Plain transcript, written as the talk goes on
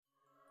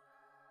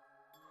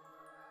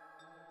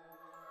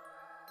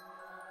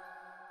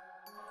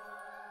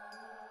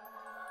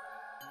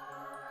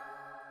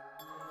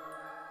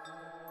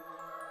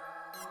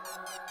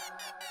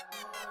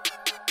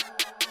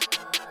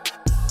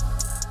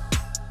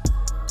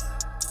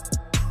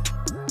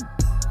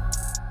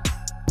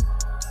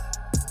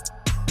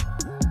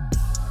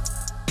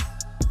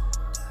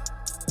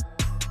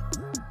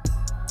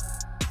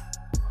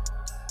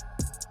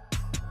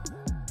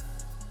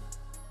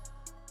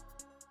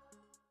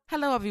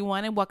Hello,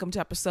 everyone, and welcome to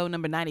episode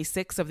number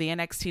 96 of the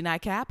NXT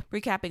Nightcap,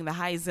 recapping the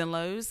highs and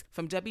lows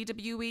from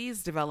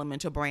WWE's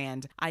developmental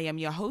brand. I am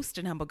your host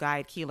and humble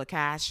guide, Keela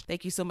Cash.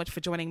 Thank you so much for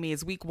joining me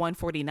as week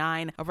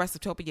 149 of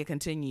WrestleTopia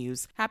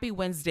continues. Happy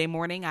Wednesday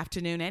morning,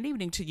 afternoon, and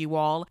evening to you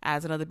all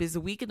as another busy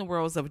week in the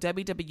worlds of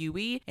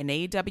WWE and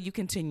AEW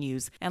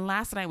continues. And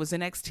last night was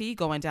NXT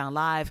going down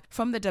live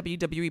from the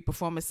WWE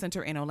Performance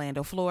Center in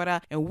Orlando,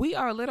 Florida. And we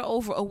are a little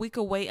over a week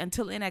away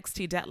until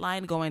NXT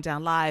Deadline going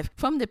down live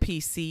from the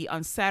PC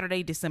on Saturday,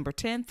 December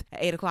 10th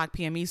at 8 o'clock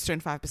p.m. Eastern,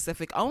 5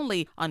 Pacific,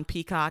 only on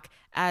Peacock,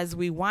 as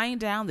we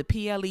wind down the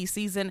PLE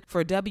season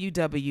for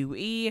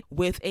WWE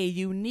with a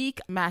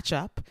unique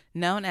matchup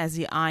known as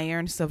the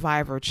Iron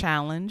Survivor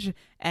Challenge.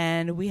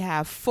 And we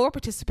have 4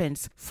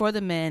 participants for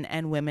the men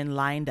and women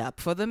lined up.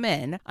 For the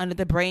men, under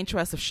the brain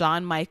trust of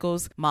Shawn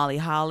Michaels, Molly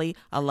Holly,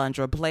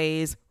 Alundra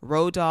Blaze,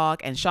 Road Dogg,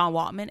 and Sean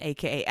Waltman,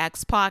 aka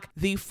X-Pac,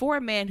 the 4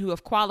 men who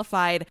have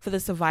qualified for the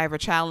Survivor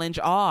Challenge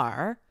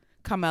are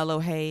Carmelo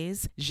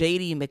Hayes,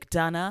 JD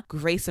McDonough,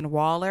 Grayson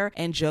Waller,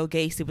 and Joe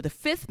Gacy, with the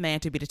 5th man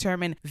to be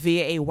determined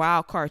via a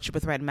wild card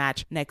triple threat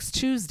match next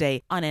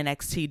Tuesday on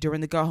NXT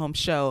during the Go Home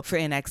show for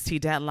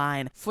NXT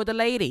Deadline. For the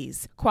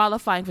ladies,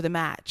 qualifying for the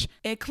match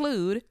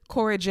include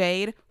Cora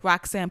Jade,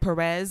 Roxanne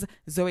Perez,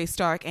 Zoe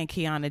Stark, and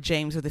Kiana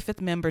James, with the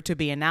 5th member to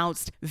be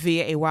announced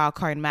via a wild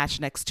card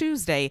match next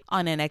Tuesday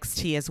on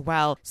NXT as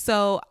well.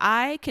 So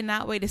I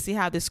cannot wait to see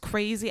how this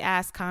crazy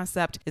ass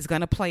concept is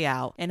going to play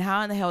out and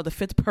how in the hell the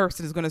 5th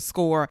person is going to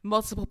score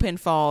multiple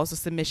pinfalls or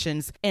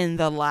submissions in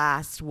the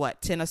last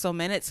 10 or so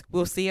minutes.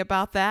 We'll see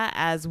about that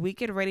as we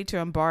get ready to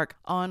embark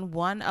on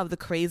one of the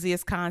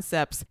craziest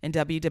concepts in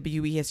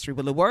WWE history.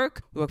 Will it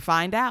work? We'll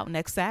find out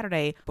next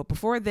Saturday. But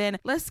before then,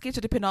 let's get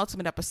to the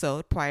penultimate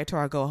episode prior to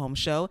our Go Home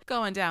show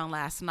going down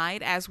last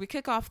night as we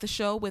kick off the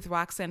show with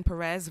Roxanne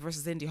Perez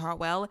versus Indy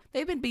Hartwell.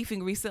 They've been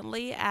beefing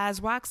recently as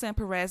Roxanne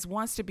Perez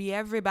wants to be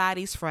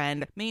everybody's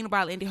friend.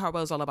 Meanwhile, Indy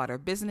Hartwell is all about her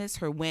business,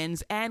 her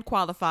wins, and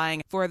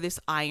qualifying for this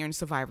Iron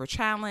Survivor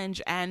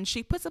Challenge, and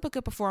she puts up a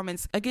good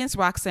performance against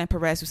Roxanne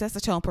Perez, who sets the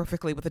tone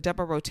perfectly with a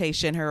double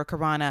rotation,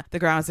 Hurricanrana, the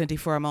grounds Indy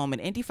for a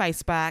moment. Indy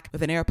fights back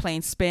with an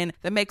airplane spin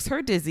that makes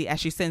her dizzy as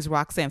she sends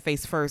Roxanne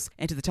face first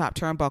into the top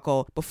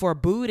turnbuckle before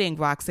booting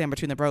Roxanne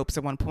between the ropes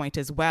at one point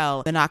as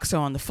well. Then knocks her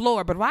on the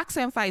floor, but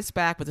Roxanne fights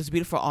back with this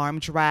beautiful arm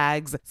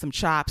drags, some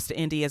chops to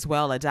Indy as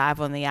well, a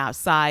dive on the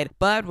outside,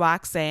 but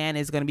Roxanne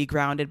is going to be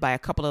grounded by a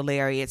couple of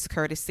lariats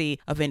courtesy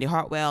of Indy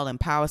Hartwell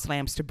and power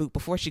slams to boot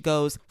before she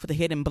goes for the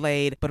hidden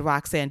blade, but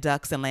Roxanne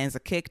ducks and lands a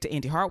kick to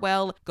Indy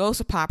Hartwell, goes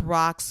for pop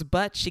rocks,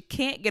 but she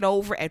can't get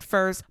over at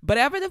first. But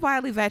ever the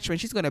wily veteran,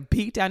 she's going to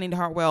beat down Indy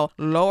Hartwell,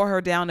 lower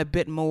her down a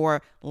bit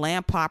more,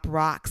 land pop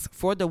rocks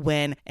for the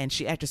win, and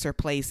she enters her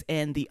place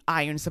in the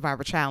Iron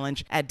Survivor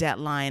Challenge at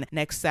Deadline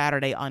next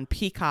Saturday on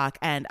Peacock.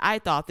 And I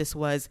thought this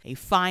was a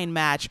fine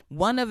match,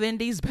 one of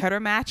Indy's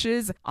better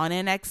matches on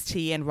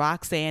NXT, and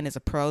Roxanne is a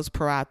pro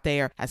out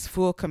there, has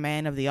full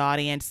command of the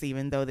audience,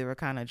 even though they were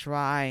kind of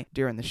dry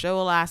during the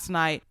show last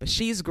night. But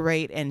she's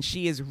great, and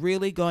she is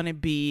really going to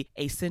be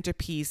a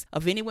centerpiece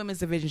of any women's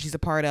division she's a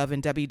part of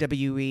in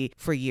WWE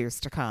for years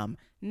to come.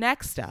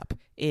 Next up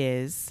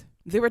is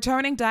the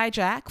returning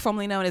Dijak,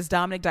 formerly known as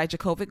Dominic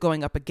Dijakovic,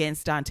 going up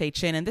against Dante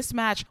Chen. And this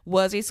match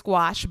was a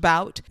squash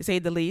bout, to say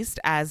the least,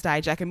 as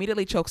Dijak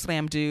immediately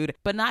chokeslammed Dude,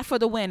 but not for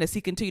the win as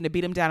he continued to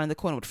beat him down in the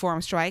corner with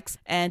forearm strikes.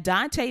 And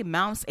Dante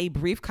mounts a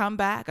brief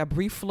comeback, a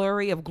brief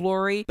flurry of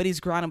glory, but he's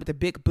grounded with a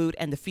big boot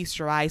and the Feast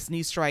Your Eyes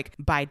knee strike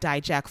by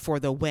Dijak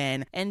for the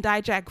win. And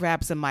Dijak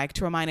grabs a mic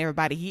to remind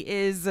everybody he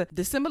is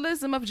the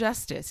symbolism of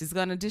justice. He's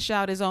going to dish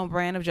out his own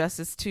brand of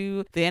justice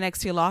to the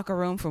NXT locker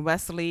room, from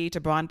Wesley to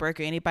Braun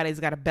Breaker, anybody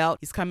who's got a belt.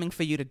 He's coming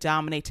for you to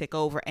dominate, take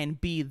over, and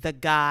be the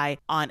guy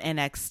on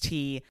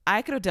NXT.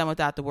 I could have done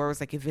without the words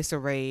like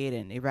eviscerate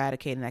and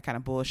eradicate and that kind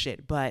of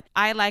bullshit, but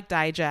I like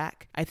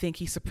Dijak. I think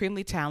he's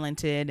supremely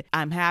talented.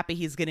 I'm happy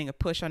he's getting a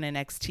push on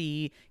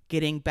NXT,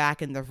 getting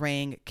back in the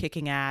ring,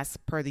 kicking ass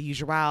per the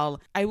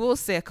usual. I will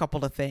say a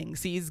couple of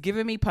things. He's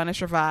giving me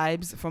Punisher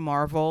vibes from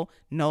Marvel,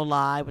 no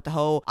lie, with the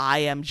whole I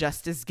am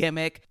justice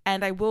gimmick.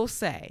 And I will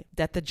say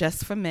that the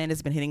Just for Men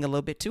has been hitting a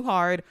little bit too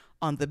hard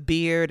on the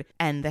beard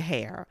and the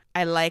hair.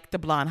 I like the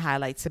blonde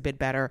highlights a bit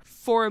better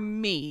for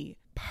me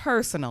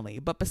personally,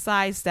 but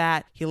besides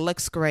that, he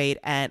looks great,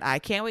 and I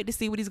can't wait to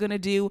see what he's going to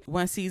do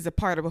once he's a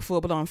part of a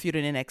full-blown feud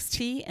in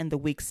NXT in the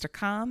weeks to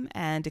come.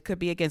 And it could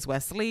be against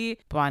Wesley,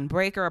 Braun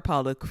Breaker,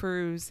 Apollo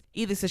Crews.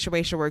 Either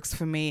situation works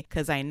for me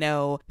because I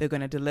know they're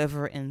going to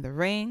deliver in the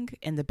ring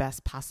in the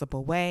best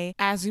possible way.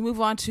 As we move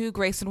on to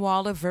Grayson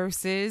Waller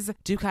versus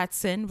Duke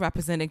Hudson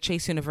representing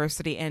Chase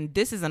University, and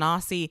this is an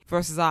Aussie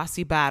versus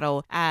Aussie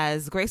battle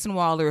as Grayson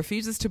Waller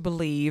refuses to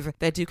believe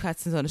that Duke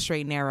Hudson's on a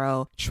straight and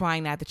narrow,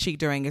 trying not to cheat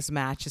during his match.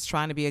 match is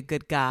trying to be a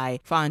good guy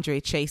for Andre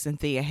Chase and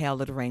Thea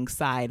Hale at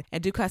ringside.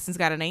 And Duke Hudson's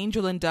got an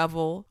angel and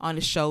devil on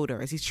his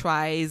shoulder as he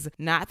tries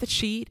not to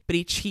cheat, but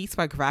he cheats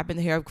by grabbing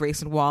the hair of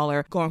Grayson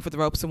Waller, going for the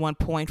ropes at one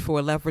point for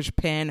a leverage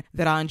pin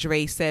that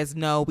Andre says,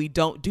 no, we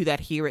don't do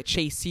that here at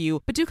Chase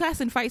U. But Duke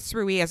Hudson fights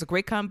through. He has a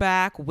great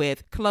comeback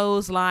with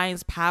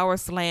clotheslines, power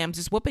slams,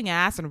 just whooping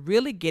ass and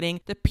really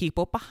getting the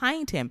people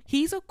behind him.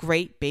 He's a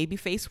great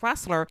babyface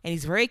wrestler and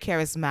he's very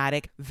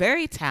charismatic,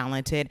 very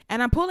talented,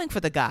 and I'm pulling for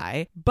the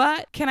guy,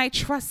 but can I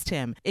trust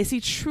him? Is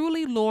he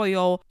truly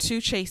loyal to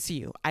Chase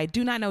U? I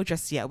do not know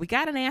just yet. We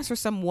got an answer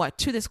somewhat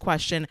to this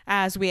question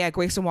as we had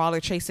Grayson Waller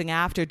chasing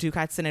after Duke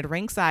Hudson at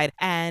ringside,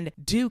 and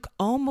Duke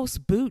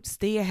almost boots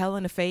Thea Hale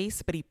in the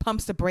face, but he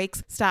pumps the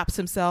brakes, stops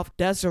himself,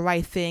 does the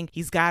right thing.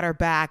 He's got her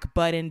back,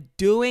 but in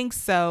doing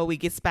so, he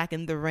gets back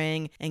in the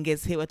ring and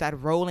gets hit with that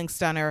rolling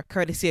stunner,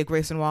 courtesy of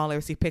Grayson Waller,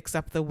 as he picks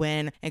up the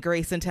win. And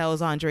Grayson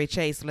tells Andre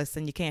Chase,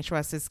 listen, you can't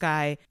trust this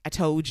guy. I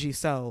told you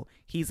so.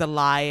 He's a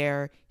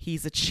liar.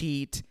 He's a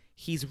cheat.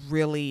 He's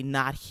really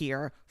not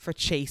here for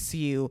Chase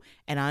U.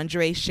 And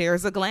Andre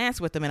shares a glance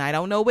with him, and I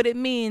don't know what it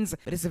means,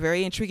 but it's a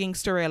very intriguing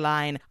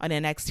storyline on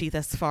NXT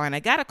thus far. And I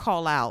gotta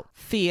call out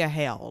Thea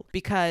Hale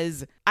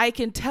because I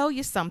can tell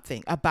you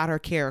something about her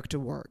character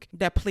work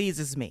that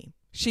pleases me.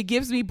 She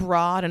gives me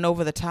broad and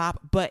over the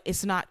top, but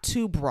it's not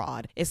too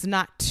broad. It's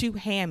not too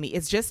hammy.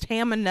 It's just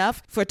ham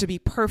enough for it to be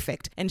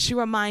perfect. And she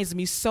reminds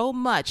me so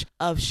much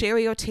of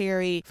Sherry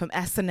O'Terry from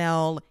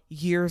SNL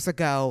years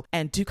ago.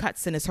 And Duke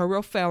Hudson is her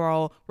real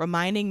Pharaoh,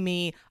 reminding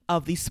me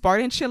of the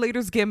Spartan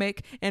cheerleaders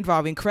gimmick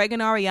involving Craig and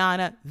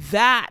Ariana.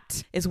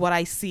 That is what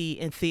I see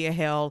in Thea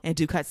Hale and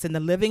Duke Hudson, the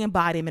living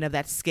embodiment of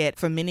that skit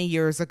from many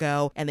years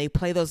ago. And they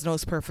play those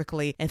notes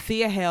perfectly. And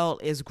Thea Hale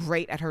is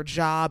great at her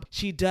job.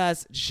 She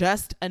does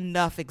just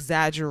enough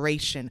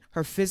exaggeration.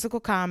 Her physical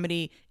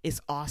comedy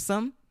is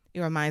awesome. It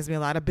reminds me a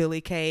lot of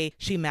Billie Kay.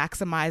 She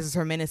maximizes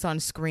her minutes on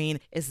screen.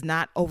 It's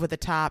not over the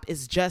top.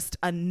 It's just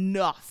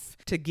enough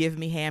to give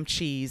me ham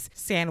cheese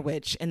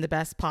sandwich in the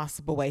best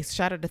possible way.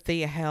 Shout out to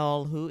Thea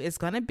Hale, who is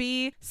going to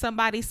be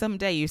somebody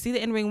someday. You see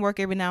the in-ring work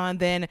every now and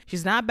then.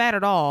 She's not bad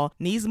at all.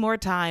 Needs more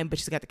time, but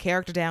she's got the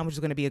character down, which is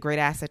going to be a great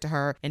asset to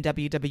her in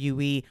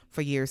WWE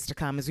for years to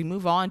come. As we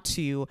move on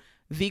to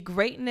the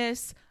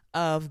greatness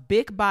of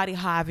Big Body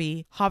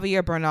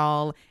Javier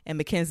Bernal, and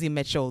Mackenzie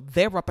Mitchell,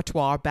 their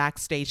repertoire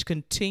backstage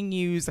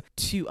continues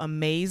to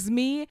amaze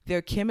me.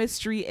 Their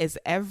chemistry is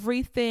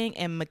everything,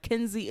 and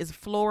Mackenzie is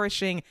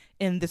flourishing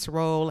in this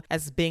role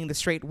as being the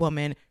straight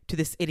woman to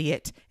this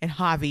idiot, and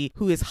Javi,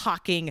 who is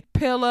hawking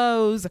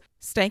pillows,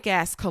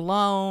 stank-ass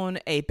cologne,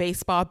 a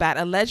baseball bat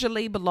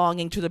allegedly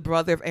belonging to the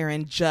brother of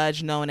Aaron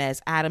Judge, known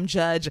as Adam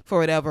Judge, for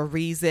whatever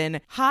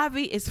reason.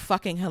 Javi is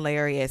fucking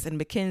hilarious, and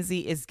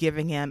Mackenzie is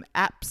giving him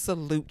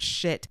absolute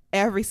shit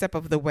every step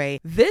of the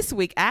way. This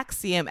week,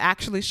 Axiom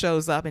actually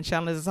shows up and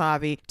challenges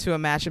Javi to a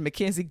match, and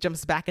Mackenzie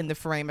jumps back in the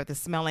frame after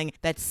smelling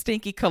that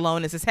stinky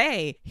cologne and says,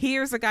 hey,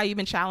 here's a guy you've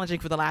been challenging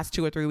for the last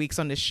 2 or 3 weeks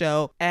on this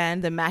show,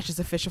 and the match is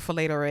official for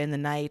later in the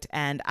night,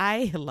 and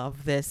I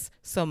love this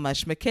so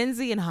much.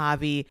 Mackenzie and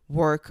Javi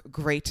work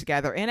great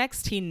together.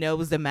 NXT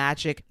knows the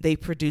magic they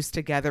produce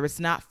together. It's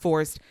not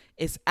forced.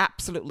 It's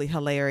absolutely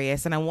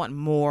hilarious, and I want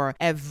more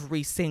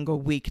every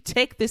single week.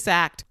 Take this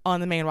act on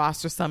the main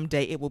roster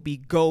someday. It will be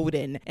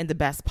golden in the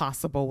best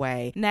possible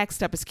way.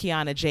 Next up is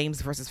Kiana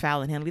James versus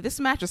Fallon Henley. This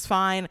match is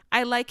fine.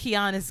 I like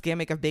Kiana's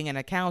gimmick of being an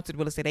accountant,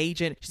 real estate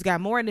agent. She's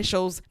got more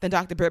initials than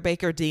Dr. Britt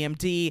Baker,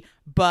 DMD,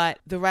 but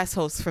the rest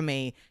host for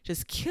me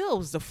just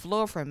kills the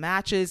floor for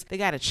matches. They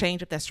got to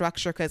change up that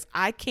structure because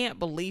I can't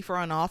believe her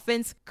on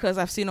offense because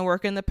I've seen her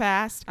work in the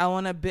past. I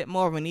want a bit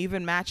more of an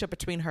even matchup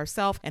between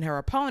herself and her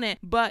opponent,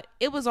 but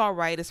it was all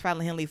right as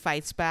Fallon Henley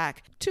fights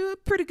back to a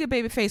pretty good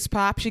babyface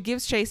pop. She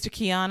gives chase to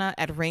Kiana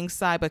at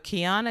ringside, but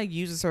Kiana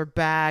uses her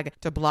bag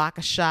to block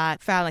a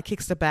shot. Fallon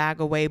kicks the bag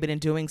away, but in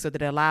doing so,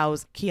 that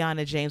allows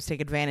Kiana James to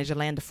take advantage and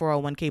land the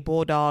 401k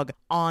Bulldog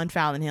on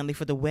Fallon Henley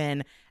for the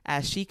win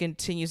as she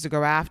continues to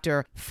go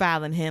after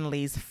Fallon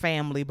Henley's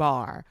family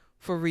bar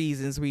for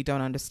reasons we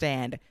don't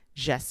understand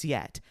just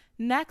yet.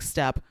 Next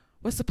up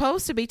was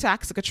supposed to be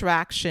Toxic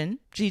Attraction,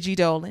 Gigi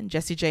Dolan,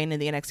 Jessie Jane,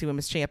 and the NXT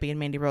Women's Champion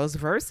Mandy Rose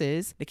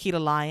versus Nikita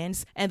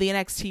Lyons and the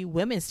NXT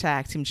Women's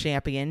Tag Team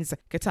Champions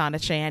Katana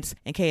Chance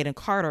and Kaden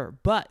Carter.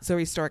 But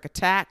Zoe Stark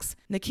attacks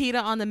Nikita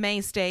on the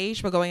main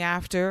stage by going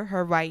after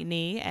her right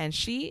knee, and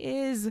she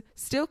is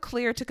still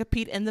clear to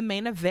compete in the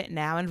main event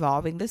now,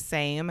 involving the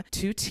same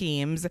 2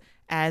 teams,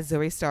 as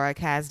Zoe Stark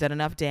has done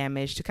enough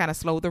damage to kind of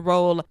slow the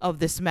roll of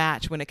this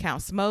match when it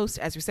counts most,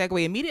 as we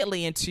segue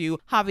immediately into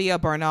Javier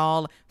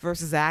Bernal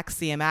versus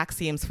Axiom.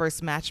 Axiom's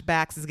first match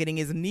back is getting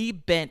his knee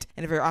bent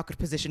in a very awkward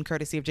position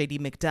courtesy of JD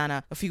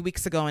McDonough a few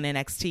weeks ago in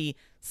NXT.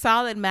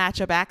 Solid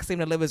matchup. Axiom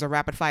delivers a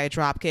rapid-fire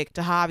dropkick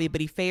to Javi,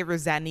 but he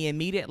favors that knee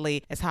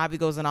immediately as Javi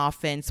goes on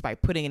offense by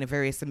putting in a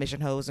various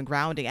submission hose and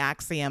grounding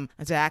Axiom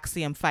until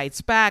Axiom fights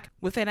back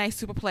with a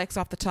nice superplex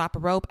off the top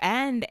rope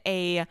and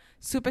a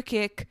super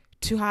kick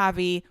to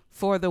Javi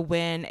for the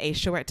win a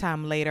short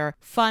time later.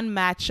 Fun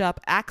matchup.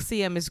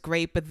 Axiom is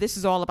great, but this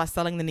is all about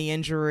selling the knee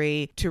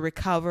injury to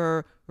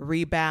recover,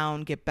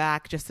 rebound, get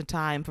back just in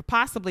time for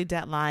possibly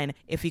Deadline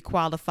if he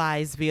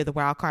qualifies via the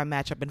wildcard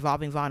matchup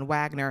involving Von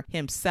Wagner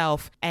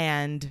himself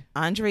and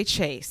Andre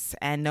Chase.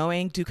 And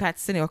knowing Ducat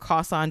City will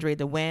cost Andre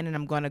the win, and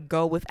I'm going to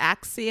go with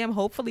Axiom,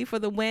 hopefully for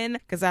the win,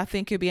 because I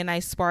think it'll be a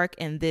nice spark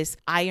in this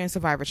Iron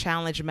Survivor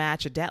Challenge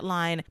match at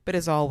Deadline. But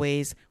as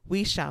always,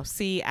 we shall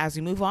see as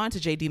we move on to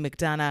JD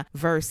McDonough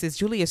versus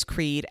Julius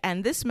Creed.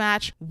 And this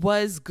match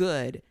was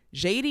good.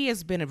 JD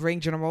has been a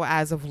ring general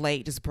as of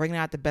late, just bringing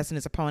out the best in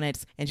his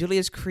opponents, and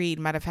Julius Creed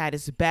might have had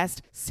his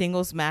best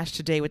singles match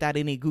today without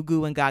any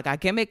goo-goo and gaga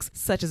gimmicks,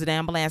 such as an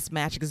ambulance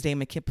match against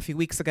Damon Kemp a few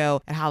weeks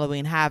ago at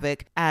Halloween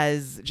Havoc,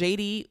 as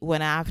JD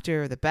went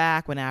after the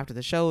back, went after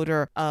the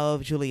shoulder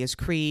of Julius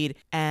Creed,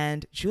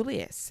 and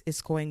Julius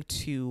is going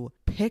to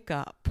pick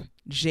up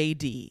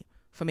JD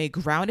from a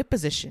grounded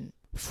position,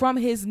 from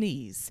his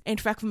knees, in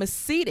fact from a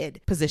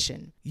seated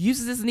position,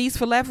 uses his knees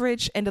for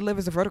leverage and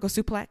delivers a vertical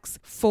suplex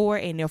for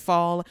a near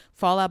fall,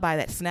 followed by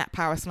that snap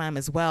power slam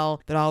as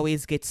well that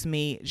always gets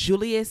me.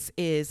 Julius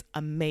is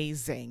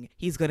amazing.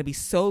 He's going to be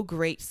so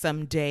great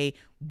someday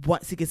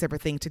once he gets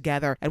everything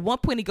together. At one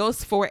point, he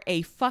goes for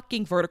a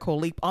fucking vertical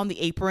leap on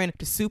the apron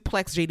to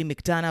suplex JD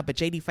McDonough, but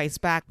JD fights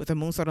back with a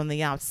moonsault on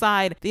the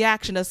outside. The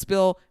action does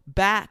spill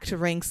back to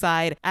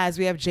ringside as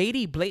we have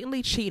JD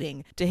blatantly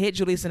cheating to hit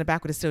Julius in the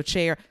back with a steel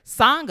chair.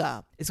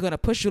 Sangha is going to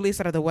push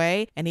Julius out of the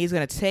way, and he's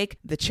going to take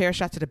the chair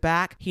shot to the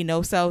back. He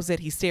no-sells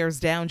it. He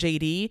stares down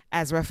JD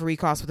as referee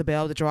calls for the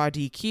bell to draw a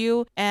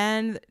DQ,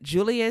 and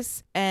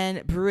Julius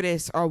and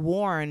Brutus are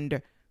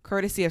warned,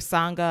 courtesy of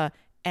Sangha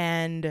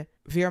and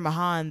Veer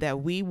Mahan,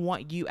 that we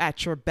want you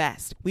at your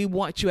best. We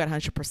want you at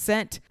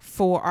 100%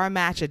 for our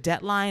match at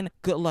Deadline.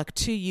 Good luck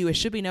to you. It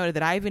should be noted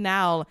that Ivy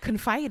Nowell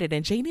confided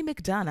in JD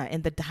McDonough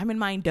in the Diamond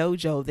Mine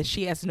Dojo that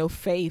she has no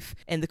faith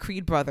in the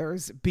Creed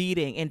brothers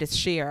beating Indus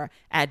Sher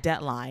at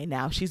Deadline.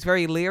 Now, she's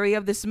very leery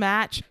of this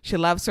match. She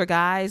loves her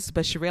guys,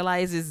 but she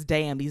realizes,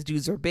 damn, these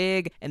dudes are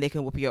big and they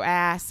can whoop your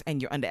ass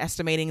and you're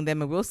underestimating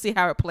them. And we'll see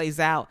how it plays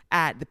out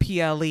at the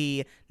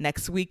PLE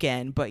next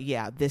weekend. But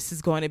yeah, this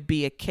is going to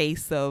be a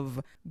case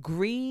of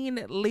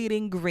green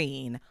leading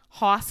green.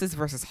 Horses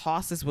versus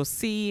horses. We'll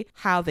see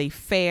how they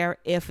fare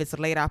if it's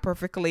laid out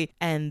perfectly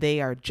and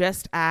they are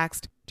just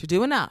asked to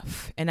do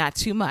enough and not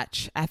too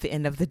much at the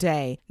end of the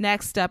day.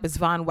 Next up is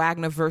Von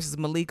Wagner versus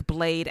Malik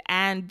Blade,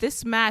 and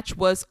this match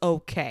was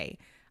okay.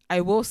 I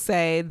will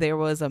say there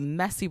was a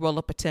messy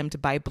roll-up attempt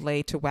by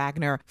Blade to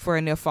Wagner for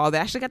a near fall. They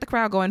actually got the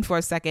crowd going for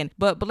a second,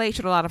 but Blade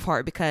showed a lot of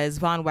heart because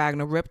Von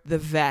Wagner ripped the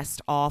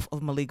vest off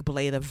of Malik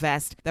Blade, the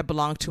vest that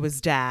belonged to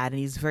his dad, and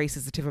he's very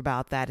sensitive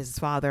about that. His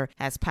father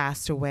has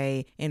passed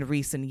away in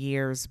recent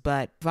years,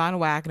 but Von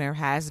Wagner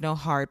has no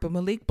heart, but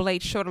Malik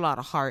Blade showed a lot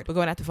of heart. We're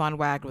going after Von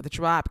Wagner with the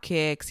drop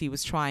kicks. He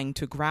was trying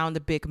to ground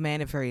the big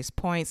man at various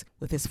points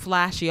with his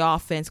flashy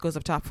offense, goes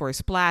up top for a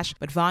splash,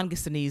 but Von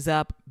gets the knees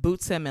up,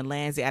 boots him, and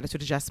lands the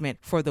attitude adjustment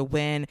for the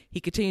win. He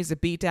continues to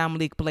beat down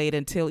Malik Blade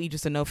until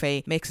Idris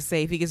Enofe makes a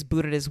save. He gets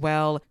booted as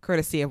well,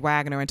 courtesy of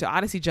Wagner, until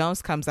Odyssey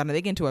Jones comes out and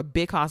they get into a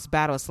big hoss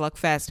battle, a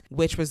slugfest,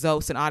 which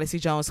results in Odyssey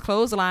Jones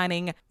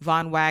clotheslining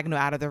Von Wagner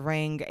out of the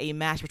ring. A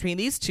match between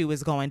these two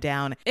is going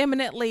down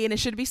imminently, and it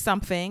should be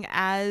something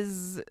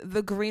as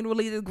the green will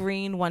lead the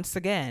green once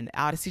again.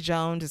 Odyssey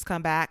Jones has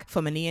come back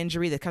from a knee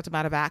injury that kept him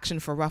out of action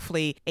for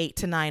roughly 8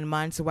 to 9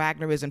 months.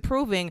 Wagner is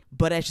improving,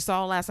 but as you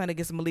saw last night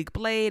against Malik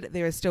Blade,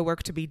 there is still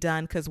work to be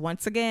done because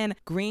once again,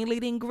 green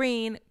leading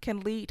green can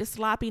lead to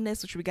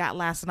sloppiness, which we got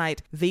last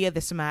night via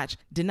this match.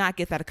 Did not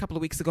get that a couple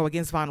of weeks ago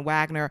against Von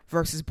Wagner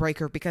versus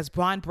Breaker, because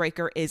Von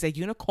Breaker is a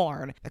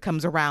unicorn that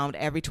comes around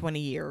every 20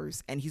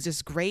 years, and he's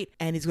just great,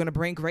 and he's going to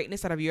bring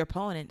greatness out of your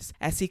opponents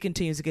as he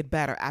continues to get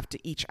better after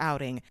each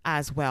outing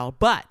as well.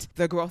 But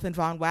the growth in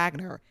Von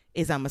Wagner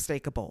is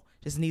unmistakable.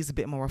 Just needs a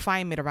bit more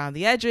refinement around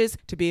the edges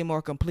to be a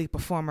more complete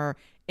performer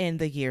in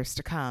the years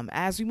to come.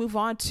 As we move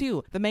on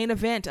to the main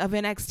event of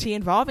NXT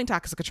involving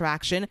Toxic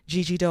Attraction,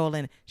 Gigi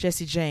Dolan,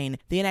 Jessie Jane,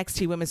 the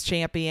NXT Women's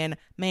Champion,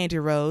 Mandy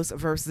Rose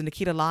versus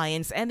Nikita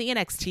Lyons, and the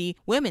NXT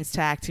Women's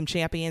Tag Team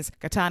Champions,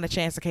 Katana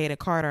Chance, and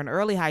Carter. An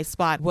early high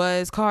spot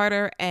was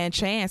Carter and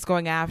Chance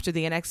going after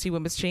the NXT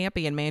Women's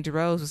Champion, Mandy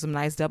Rose, with some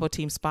nice double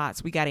team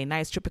spots. We got a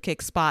nice triple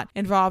kick spot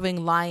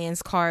involving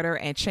Lyons, Carter,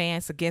 and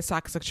Chance against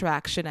Toxic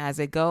Attraction as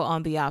they go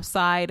on the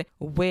outside,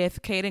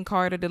 with Kaden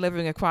Carter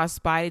delivering a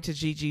crossbody to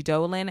Gigi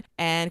Dolan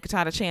and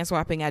Katana Chance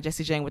wiping out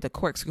Jessie Jane with a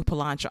corkscrew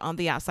palancha on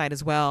the outside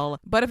as well.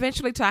 But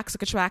eventually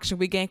Toxic Attraction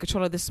regained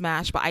control of this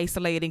match by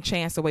isolating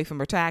Chance away from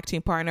her tag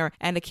team partner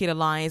and Nikita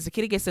Lyons.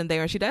 Nikita gets in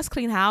there and she does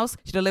clean house.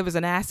 She delivers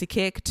a nasty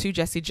kick to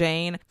Jessie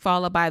Jane,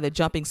 followed by the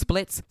jumping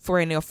splits for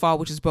a near fall,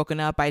 which is broken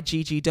up by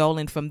Gigi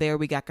Dolan. From there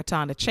we got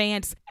Katana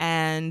Chance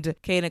and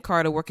Kaden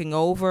Carter working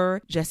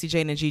over Jessie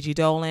Jane and Gigi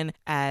Dolan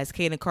as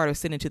Kaden Carter is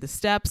sitting to the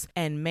steps,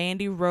 and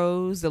Mandy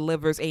Rose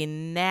delivers a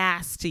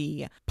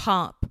nasty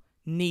pump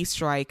knee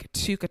strike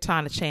to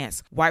Katana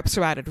Chance, wipes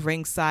her out at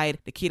ringside.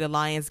 Nikita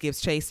Lyons gives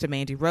chase to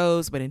Mandy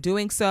Rose, but in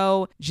doing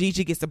so,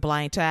 Gigi gets the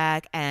blind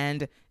tag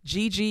and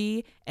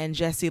Gigi and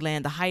Jessie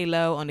land the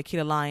high-low on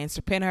Nikita Lyons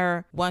to pin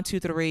her. 1, 2,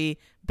 3,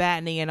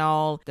 bad knee and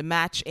all. The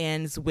match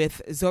ends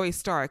with Zoe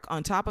Stark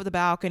on top of the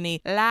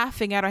balcony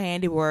laughing at her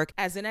handiwork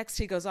as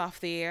NXT goes off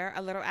the air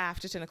a little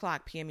after 10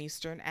 o'clock p.m.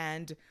 Eastern.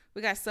 And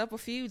we got several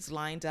feuds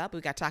lined up.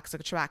 We got Toxic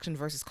Attraction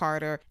versus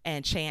Carter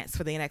and Chance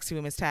for the NXT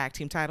Women's Tag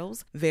Team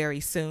titles very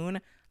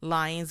soon.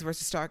 Lyons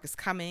versus Stark is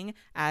coming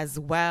as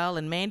well,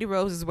 and Mandy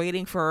Rose is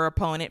waiting for her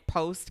opponent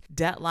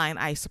post-deadline,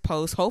 I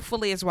suppose.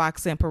 Hopefully it's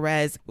Roxanne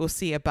Perez. We'll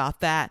see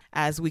about that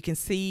as we can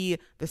see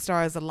the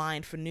stars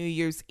aligned for New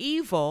Year's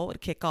Evil to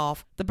kick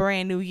off the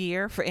brand new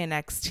year for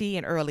NXT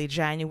in early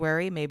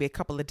January, maybe a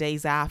couple of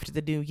days after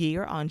the new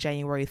year on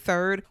January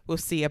 3rd. We'll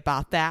see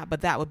about that,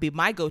 but that would be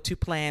my go-to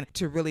plan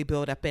to really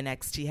build up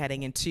NXT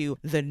heading into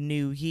the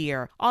new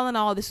year. All in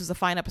all, this was a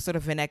fine episode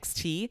of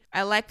NXT.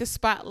 I like the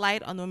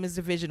spotlight on the women's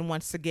division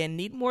once again.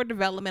 Need more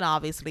development,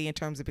 obviously, in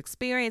terms of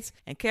experience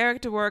and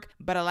character work,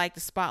 but I like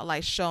the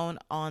spotlight shown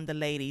on the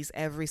ladies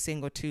every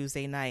single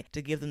Tuesday night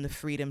to give them the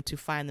freedom to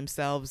find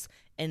themselves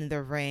in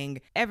the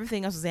ring.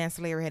 Everything else is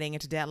ancillary heading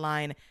into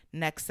Deadline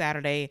next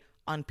Saturday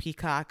on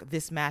Peacock.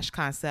 This match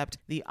concept,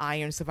 the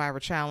Iron Survivor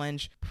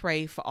Challenge,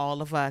 pray for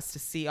all of us to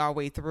see our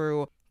way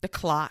through the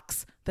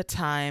clocks, the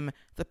time,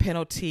 the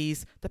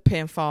penalties, the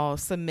pinfalls,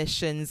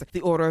 submissions,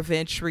 the order of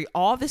entry.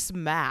 All this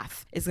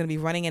math is going to be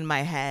running in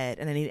my head,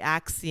 and I need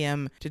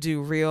Axiom to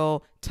do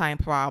real time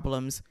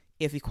problems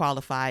if he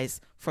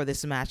qualifies for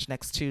this match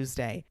next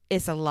Tuesday.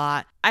 It's a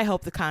lot. I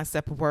hope the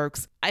concept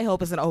works. I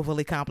hope it's not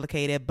overly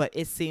complicated, but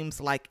it seems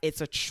like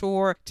it's a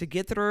chore to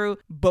get through,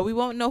 but we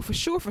won't know for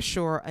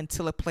sure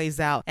until it plays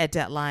out at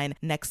Deadline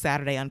next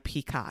Saturday on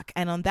Peacock.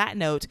 And on that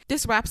note,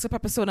 this wraps up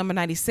episode number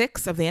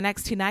 96 of the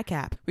NXT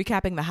Nightcap,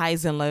 recapping the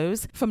highs and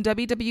lows from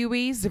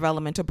WWE's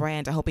developmental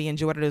brand. I hope you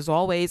enjoyed it as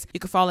always. You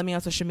can follow me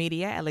on social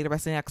media at Lady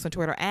Wrestling X on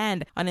Twitter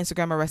and on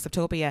Instagram at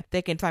Wrestleptopia.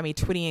 They can find me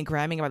tweeting and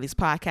gramming about these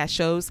podcast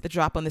shows that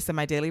drop on the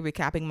semi-daily,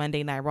 recapping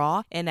Monday Night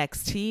Raw,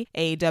 NXT,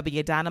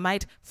 AEW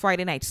Dynamite,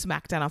 Friday Night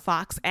SmackDown on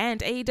Fox,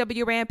 and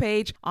AEW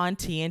Rampage on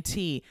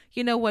TNT.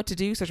 You know what to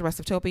do. Search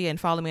Wrestleptopia and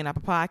follow me on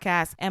Apple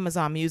Podcasts,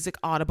 Amazon Music,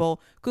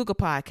 Audible, Google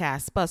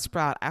Podcasts,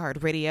 Buzzsprout,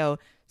 iHeartRadio,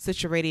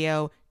 Stitcher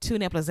Radio,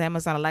 TuneIn plus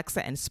Amazon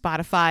Alexa, and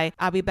Spotify.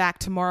 I'll be back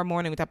tomorrow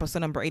morning with episode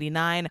number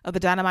 89 of The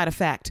Dynamite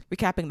Effect,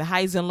 recapping the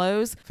highs and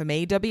lows from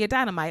AEW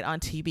Dynamite on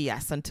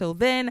TBS. Until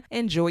then,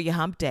 enjoy your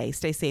hump day.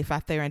 Stay safe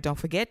out there, and don't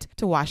forget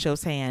to wash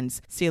those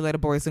hands. See you later,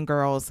 boys and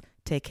girls.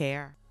 Take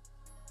care.